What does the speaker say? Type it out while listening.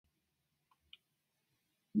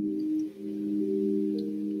And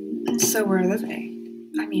so where are they?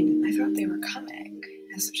 I mean, I thought they were coming.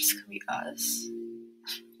 Is it just gonna be us?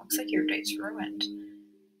 Looks like your date's ruined.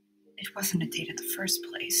 It wasn't a date in the first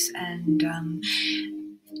place, and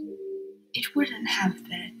it wouldn't have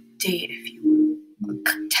been a date if you were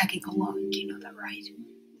tagging along. You know that, right?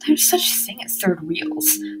 There's such a thing as third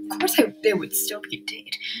wheels. Of course, there would still be a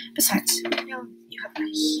date. Besides, you have a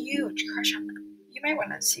huge crush on them. You might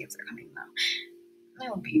want to see if they're coming though. It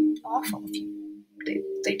would be awful if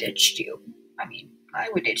they ditched you. I mean, I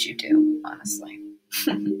would ditch you too, honestly.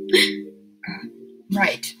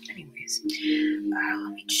 Right. Anyways,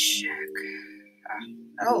 let me check.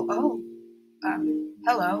 Hello.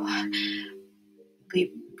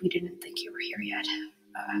 We didn't think you were here yet.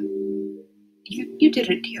 You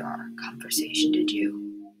didn't hear our conversation, did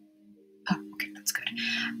you? Oh, okay, that's good.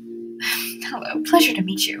 Hello, pleasure to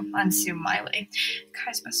meet you. I'm Sue Miley,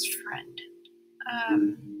 Kai's best friend.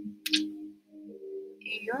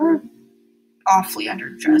 You're awfully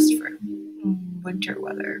underdressed for winter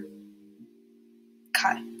weather.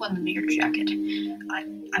 Kai, lend me your jacket.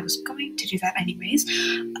 I was going to do that anyways.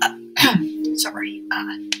 Sorry.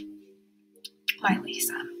 Miley's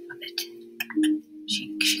a bit.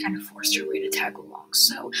 She kind of forced her way to tag along,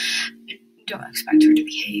 so don't expect her to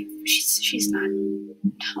behave. She's not.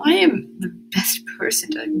 I am the best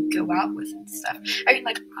person to go out with and stuff. I mean,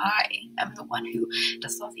 like, I am the one who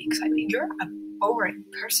does all the excitement. You're a boring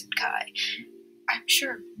person, Kai. I'm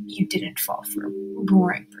sure you didn't fall for a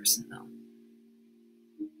boring person, though.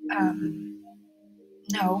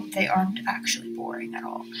 No, they aren't actually boring at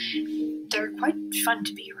all. They're quite fun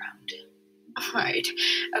to be around. Right.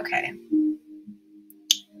 Okay.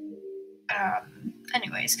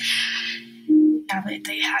 Anyways, now that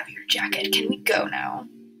they have your jacket, can we go now?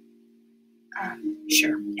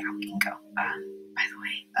 Sure. Yeah, we can go. By the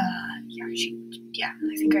way,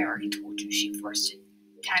 I think I already told you she forced to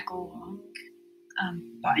tag along.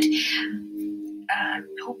 But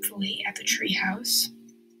hopefully at the treehouse,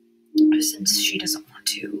 since she doesn't want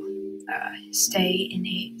to stay in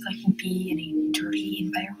be in a dirty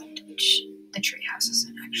environment, which the treehouse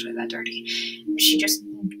isn't actually that dirty. She just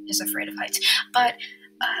is afraid of heights. But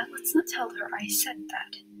let's not tell her I said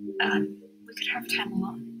that. We could have time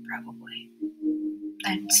alone, probably.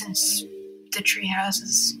 And since the treehouse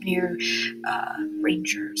is near not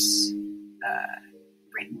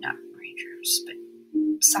Rangers, but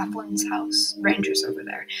Soplin's house, Ranger's over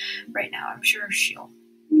there right now. I'm sure she'll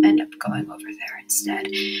end up going over there instead.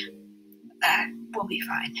 We'll be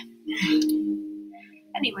fine.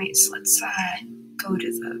 Anyways, let's go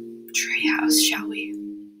to the treehouse, shall we?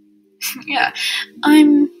 Yeah,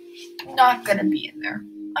 I'm not gonna be in there.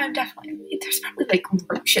 I'm definitely. There's probably like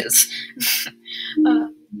roaches.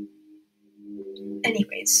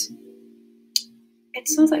 Anyways,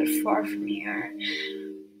 it's not that far from here.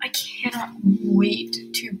 I cannot wait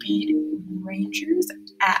to beat Ranger's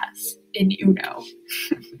ass in Uno.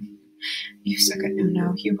 You suck at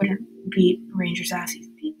Uno. You wouldn't beat Ranger's ass.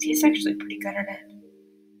 He's actually pretty good at it.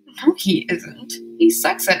 No, he isn't. He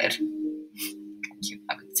sucks at it. You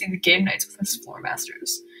haven't seen the game nights with us floor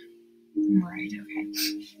masters. Right, okay.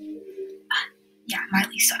 Yeah,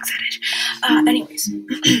 Miley sucks at it. Anyways.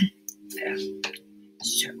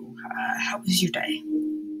 So, how was your day?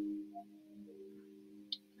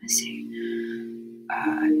 Let's see.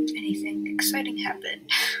 Anything exciting happened?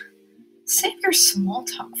 Save your small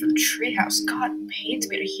talk for the treehouse. God, it pains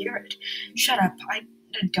me to hear it. Shut up. I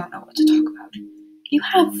don't know what to talk about. You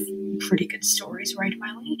have pretty good stories, right,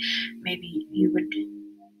 Miley? Maybe you would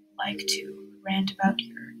like to rant about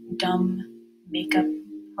your dumb makeup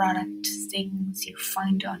product things you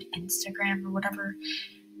find on Instagram or whatever.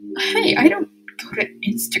 Hey, I don't go to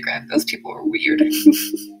Instagram. Those people are weird.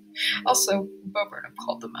 Also, Bo Burnham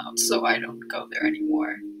called them out, so I don't go there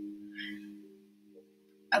anymore.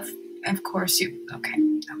 Of course you. Okay,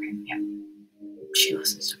 yeah. She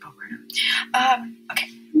listens to Bo Burnham. Okay.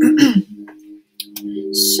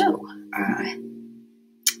 So,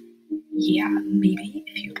 yeah, maybe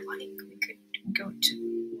if you'd like, we could go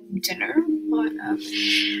to dinner on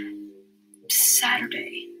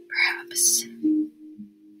Saturday, perhaps.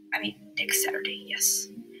 I mean, next Saturday, yes.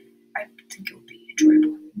 I think it would be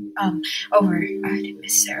enjoyable. Over at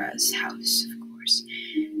Miss Sarah's house, of course,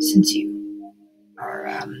 since you are,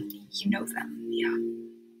 you know them, yeah.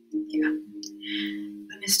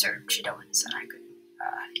 Mr. Chidoan said I could,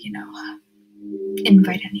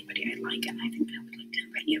 invite anybody I like, and I think I would like to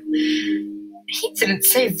invite you. He didn't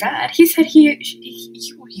say that. He said you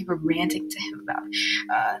were ranting to him about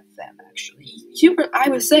them. Actually, I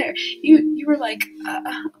was there. You were like,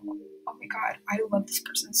 oh my god, I love this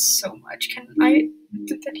person so much. Can I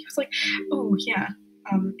Then he was like, oh yeah,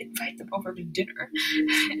 invite them over to dinner.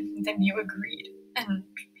 And then you agreed. And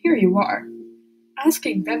here you are,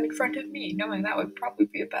 asking them in front of me, knowing that would probably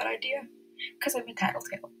be a bad idea. Because I'm a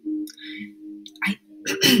tattletale. I,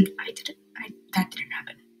 that didn't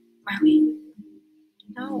happen. Miley,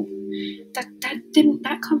 no.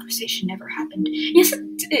 That conversation never happened. Yes,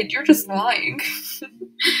 it did. You're just lying.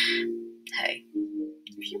 Hey,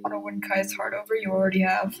 if you want to win Kai's heart over, you already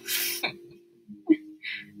have.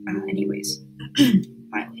 Anyways,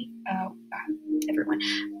 Miley, everyone,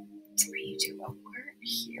 sorry, you two, we're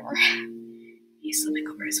here. He's slipping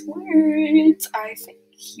over his words. I think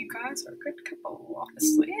you guys are a good couple,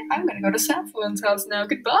 honestly. I'm gonna go to Sapphine's house now.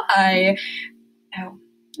 Goodbye. Oh,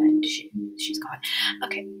 and she's gone.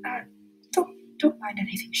 Okay, don't mind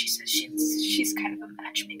anything she says. She's kind of a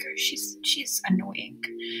matchmaker. She's annoying,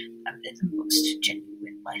 in the most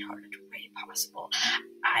genuine, lighthearted way possible.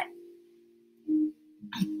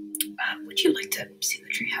 Would you like to see the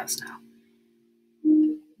treehouse now?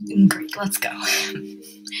 Great, let's go.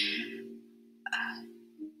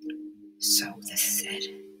 So this is it.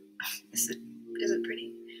 Is it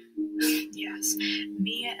pretty? Yes.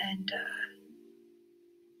 Me and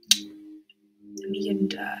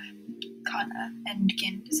Kana and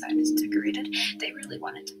Gin decided to decorate it. They really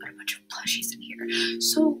wanted to put a bunch of plushies in here.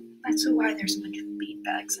 So that's why there's a bunch of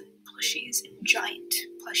beanbags and plushies and giant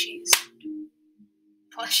plushies.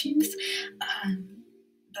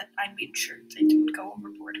 But I made sure they didn't go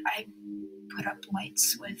overboard. I put up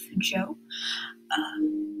lights with Joe.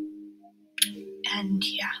 And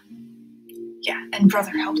yeah, and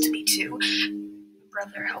Brother helped me too.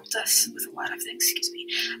 Brother helped us with a lot of things, excuse me.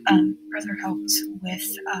 Brother helped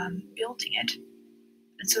with building it,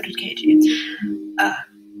 and so did KG.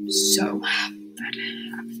 So that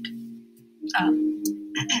happened.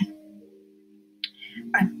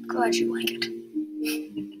 I'm glad you like it.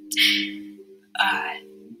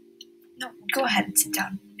 No, go ahead and sit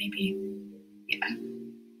down. Maybe, yeah.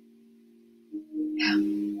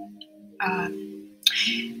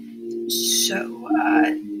 So,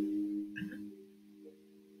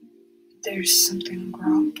 there's something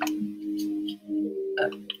wrong.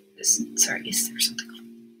 Sorry, is there something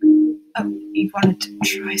wrong? Oh, you wanted to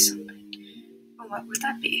try something. Well, what would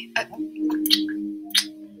that be? I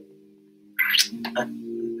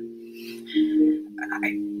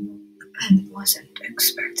wasn't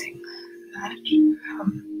expecting that.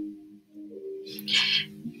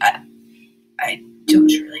 I don't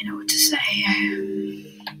really know what to say.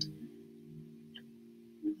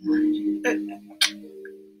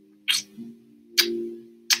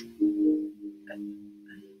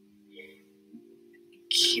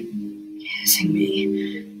 Keep kissing me.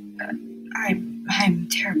 I'm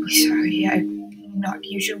terribly sorry. I'm not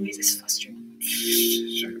usually this flustered. I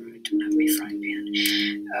don't have my frying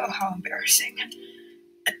pan. Oh, how embarrassing.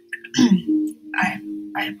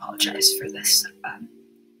 I apologize for this.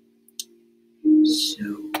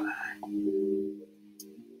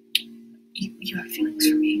 You have feelings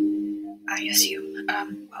for me, I assume.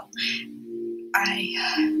 Well,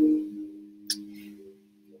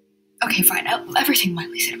 okay, fine. Everything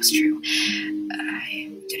Miley said was true. I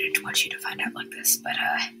didn't want you to find out like this, but,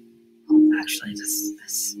 actually,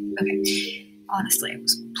 this, okay. Honestly, I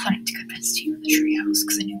was planning to convince you in the treehouse,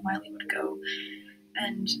 because I knew Miley would go,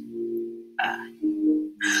 and,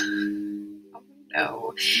 oh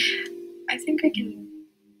no. I think I can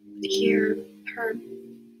hear her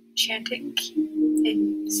chanting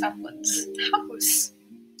in someone's house.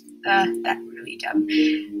 That really dumb.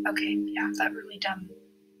 Okay, yeah, that really dumb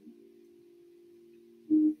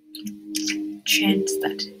chant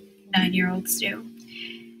that 9-year-olds do.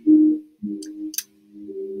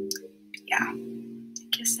 Yeah.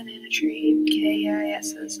 Kissing in a tree,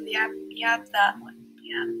 KISs. Yeah, that one.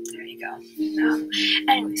 Yeah, there you go.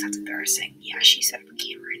 Anyways, that's embarrassing. Yeah, she set up a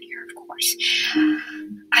camera in here, of course.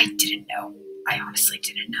 I didn't know. I honestly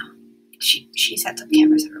didn't know. She sets up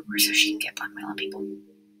cameras everywhere so she can get blackmail on people.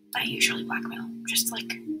 I usually blackmail. Just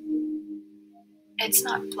like, it's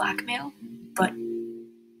not blackmail, but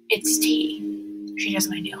it's tea. She does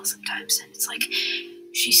my nails sometimes, and it's like,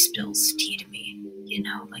 she spills tea to me, you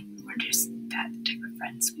know? Like, we're just that type of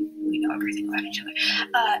friends. We know everything about each other.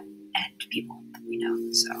 And people, we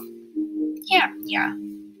know, so.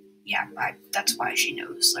 Yeah, that's why she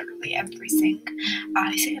knows literally everything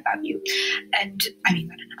I say about you. And I mean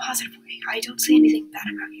that in a positive way. I don't say anything bad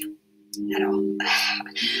about you at all.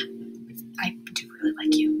 I do really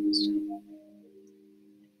like you. So.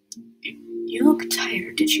 You look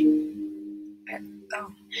tired, did you?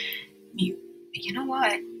 Oh, you know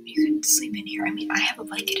what? You can sleep in here. I mean, I have a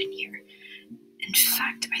blanket in here. In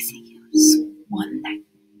fact, I think it was one that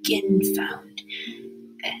skin found,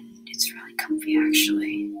 and it's really comfy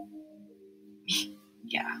actually.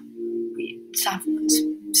 Yeah, Safflin's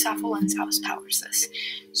house powers this,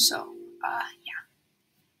 so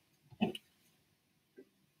yeah.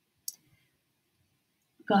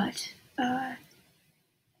 But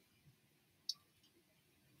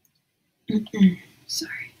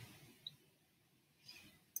sorry,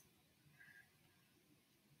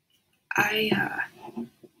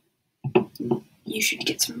 you should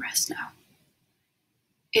get some rest now.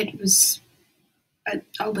 It was.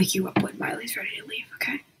 I'll wake you up when Miley's ready to leave.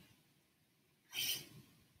 Okay.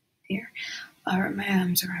 Here, I'll wrap my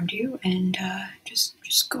arms around you, and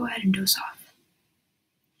just go ahead and doze off.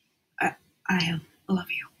 I love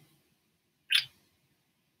you.